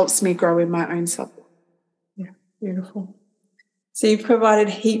helps me grow in my own self. Yeah, beautiful. So you've provided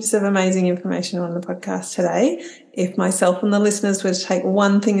heaps of amazing information on the podcast today. If myself and the listeners were to take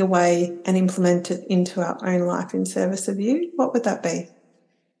one thing away and implement it into our own life in service of you, what would that be?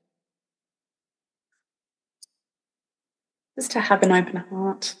 Just to have an open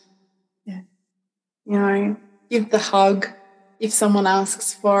heart. Yeah. You know, give the hug if someone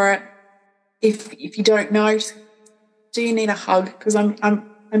asks for it. If you don't know, do you need a hug? Because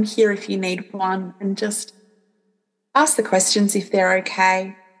I'm here if you need one, and just ask the questions if they're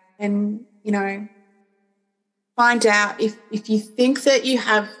okay, and, you know, find out if you think that you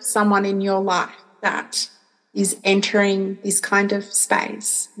have someone in your life that is entering this kind of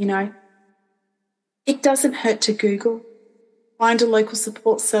space, you know, it doesn't hurt to Google. Find a local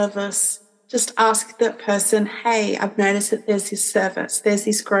support service. Just ask that person, hey, I've noticed that there's this service, there's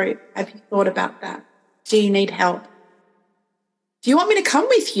this group. Have you thought about that? Do you need help? Do you want me to come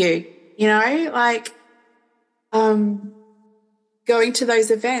with you? You know, like going to those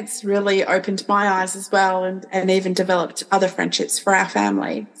events really opened my eyes as well and even developed other friendships for our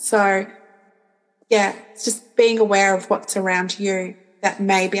family. So yeah, it's just being aware of what's around you that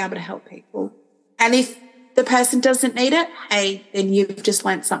may be able to help people. And if the person doesn't need it, hey, then you've just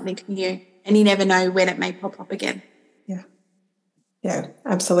learnt something new, and you never know when it may pop up again. Yeah. Yeah,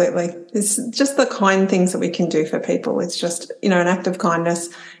 absolutely. It's just the kind things that we can do for people. It's just, an act of kindness.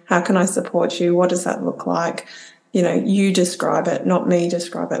 How can I support you? What does that look like? You describe it, not me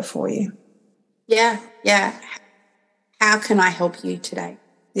describe it for you. Yeah, yeah. How can I help you today?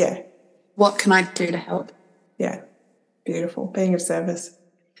 Yeah. What can I do to help? Yeah, beautiful. Being of service.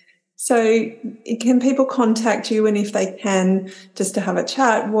 So can people contact you, and if they can, just to have a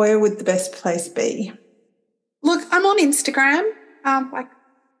chat, where would the best place be? Look, I'm on Instagram, like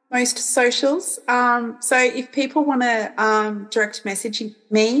most socials. So if people want to direct message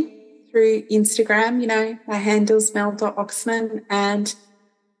me through Instagram, my handle's Mel.Oxman, and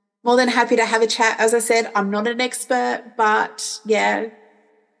more than happy to have a chat. As I said, I'm not an expert, but yeah,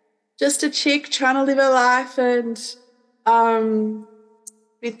 just a chick trying to live a life, and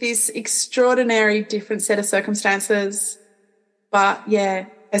with this extraordinary different set of circumstances. But yeah,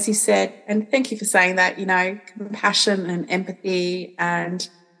 as you said, and thank you for saying that, compassion and empathy and,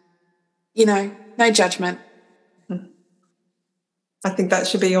 no judgment. I think that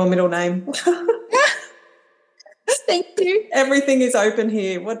should be your middle name. Thank you. Everything is open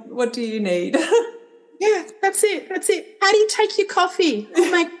here. What do you need? Yeah, that's it. How do you take your coffee?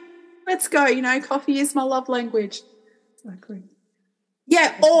 Let's go. Coffee is my love language. Exactly.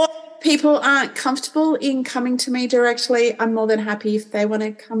 Yeah, or people aren't comfortable in coming to me directly. I'm more than happy if they want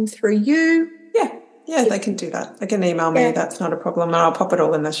to come through you. Yeah, they can do that. They can email me. That's not a problem. And I'll pop it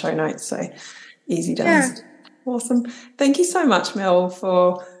all in the show notes. So easy done. Yeah. Awesome. Thank you so much, Mel,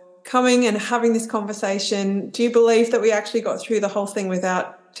 for coming and having this conversation. Do you believe that we actually got through the whole thing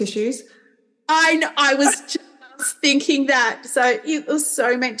without tissues? I know, I was just thinking that. So it was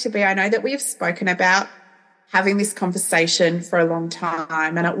so meant to be. I know that we have spoken about having this conversation for a long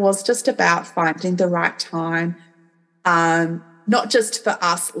time, and it was just about finding the right time, not just for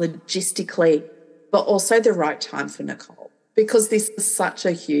us logistically, but also the right time for Nicole, because this is such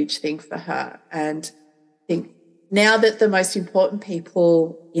a huge thing for her. And I think now that the most important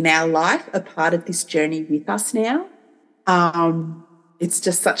people in our life are part of this journey with us now, it's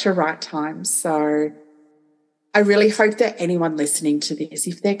just such a right time. So I really hope that anyone listening to this,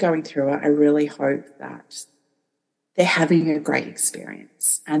 if they're going through it, I really hope that they're having a great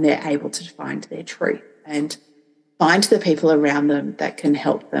experience and they're able to find their truth and find the people around them that can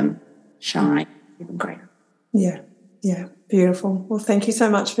help them shine even greater. Yeah, beautiful. Well, thank you so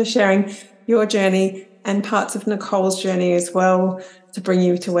much for sharing your journey and parts of Nicole's journey as well to bring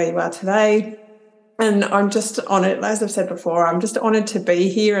you to where you are today. And I'm just honoured, as I've said before, I'm just honoured to be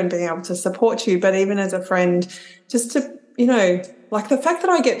here and being able to support you, but even as a friend, just to, like the fact that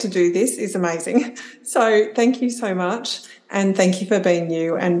I get to do this is amazing. So thank you so much. And thank you for being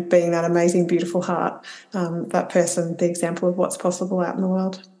you and being that amazing, beautiful heart, that person, the example of what's possible out in the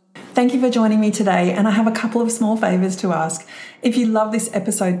world. Thank you for joining me today, and I have a couple of small favours to ask. If you love this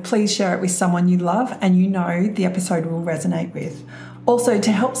episode, please share it with someone you love and the episode will resonate with. Also,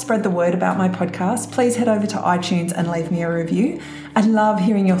 to help spread the word about my podcast, please head over to iTunes and leave me a review. I love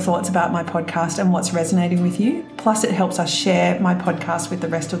hearing your thoughts about my podcast and what's resonating with you. Plus, it helps us share my podcast with the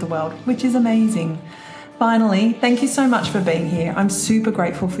rest of the world, which is amazing. Finally, thank you so much for being here. I'm super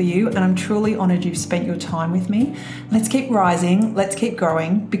grateful for you, and I'm truly honoured you've spent your time with me. Let's keep rising, let's keep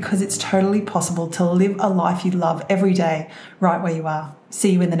growing, because it's totally possible to live a life you love every day, right where you are.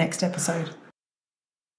 See you in the next episode.